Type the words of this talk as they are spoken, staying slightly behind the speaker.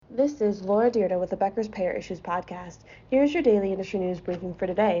This is Laura Dyrda with the Becker's Payer Issues podcast. Here's your daily industry news briefing for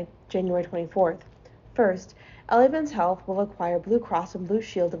today, January 24th. First, Elevance Health will acquire Blue Cross and Blue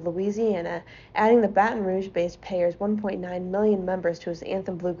Shield of Louisiana, adding the Baton Rouge-based payer's 1.9 million members to its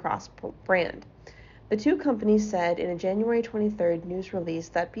Anthem Blue Cross brand. The two companies said in a January 23rd news release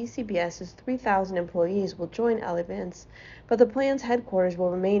that BCBS's 3,000 employees will join Elevance, but the plan's headquarters will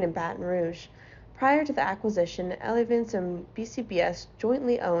remain in Baton Rouge. Prior to the acquisition, Elevance and BCBS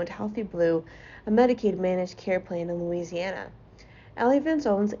jointly owned Healthy Blue, a Medicaid managed care plan in Louisiana. Elevance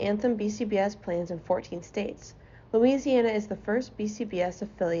owns Anthem BCBS plans in 14 states. Louisiana is the first BCBS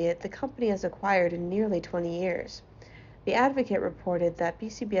affiliate the company has acquired in nearly 20 years. The Advocate reported that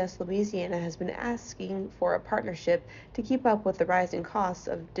BCBS Louisiana has been asking for a partnership to keep up with the rising costs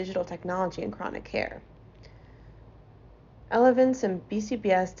of digital technology and chronic care. Elevance and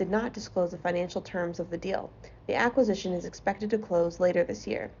BCBS did not disclose the financial terms of the deal. The acquisition is expected to close later this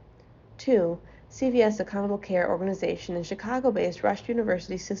year. 2. CVS Accountable Care Organization and Chicago-based Rush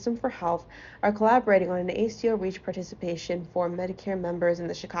University System for Health are collaborating on an ACO REACH participation for Medicare members in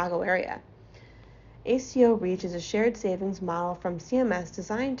the Chicago area. ACO REACH is a shared savings model from CMS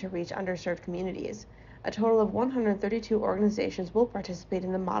designed to reach underserved communities. A total of 132 organizations will participate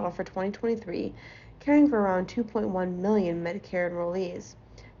in the model for 2023, caring for around 2.1 million Medicare enrollees.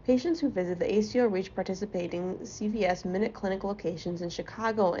 Patients who visit the ACO REACH participating CVS Minute Clinic locations in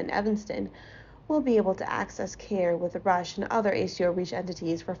Chicago and Evanston will be able to access care with Rush and other ACO REACH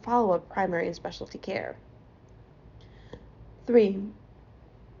entities for follow-up primary and specialty care. 3.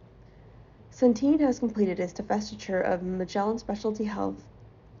 Centene has completed its divestiture of Magellan Specialty Health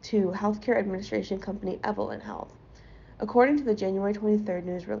to healthcare administration company Evolent Health. According to the January 23rd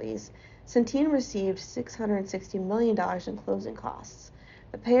news release, Centene received $660 million in closing costs.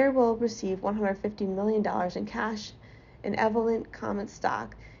 The payer will receive $150 million in cash and Evolent common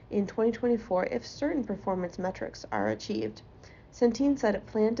stock in 2024 if certain performance metrics are achieved. Centene said it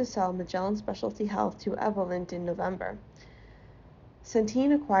planned to sell Magellan Specialty Health to Evolent in November.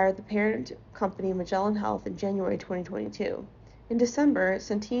 Centene acquired the parent company Magellan Health in January 2022. In December,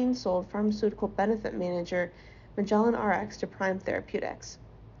 Centene sold pharmaceutical benefit manager Magellan RX to Prime Therapeutics.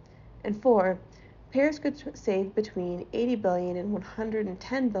 And 4. Payers could save between $80 billion and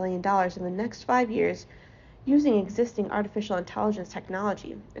 $110 billion in the next 5 years using existing artificial intelligence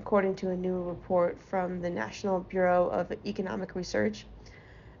technology, according to a new report from the National Bureau of Economic Research.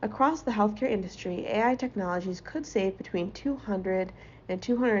 Across the healthcare industry, AI technologies could save between $200 and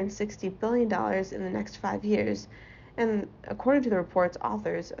 $260 billion in the next 5 years, and according to the report's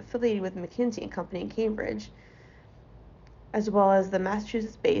authors, affiliated with McKinsey & Company in Cambridge, as well as the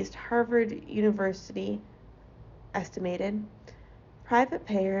Massachusetts-based Harvard University estimated, private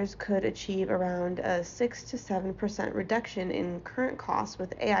payers could achieve around a 6 to 7% reduction in current costs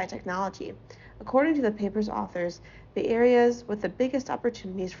with AI technology. According to the paper's authors, the areas with the biggest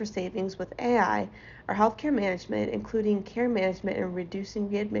opportunities for savings with AI are healthcare management, including care management and reducing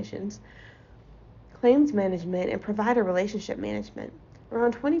readmissions, claims management, and provider relationship management.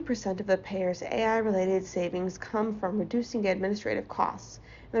 Around 20% of the payer's AI-related savings come from reducing administrative costs,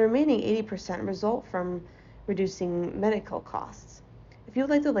 and the remaining 80% result from reducing medical costs. If you would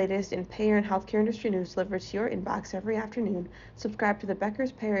like the latest in payer and healthcare industry news delivered to your inbox every afternoon, subscribe to the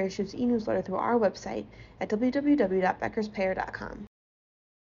Becker's Payer Issues e-newsletter through our website at www.beckerspayer.com.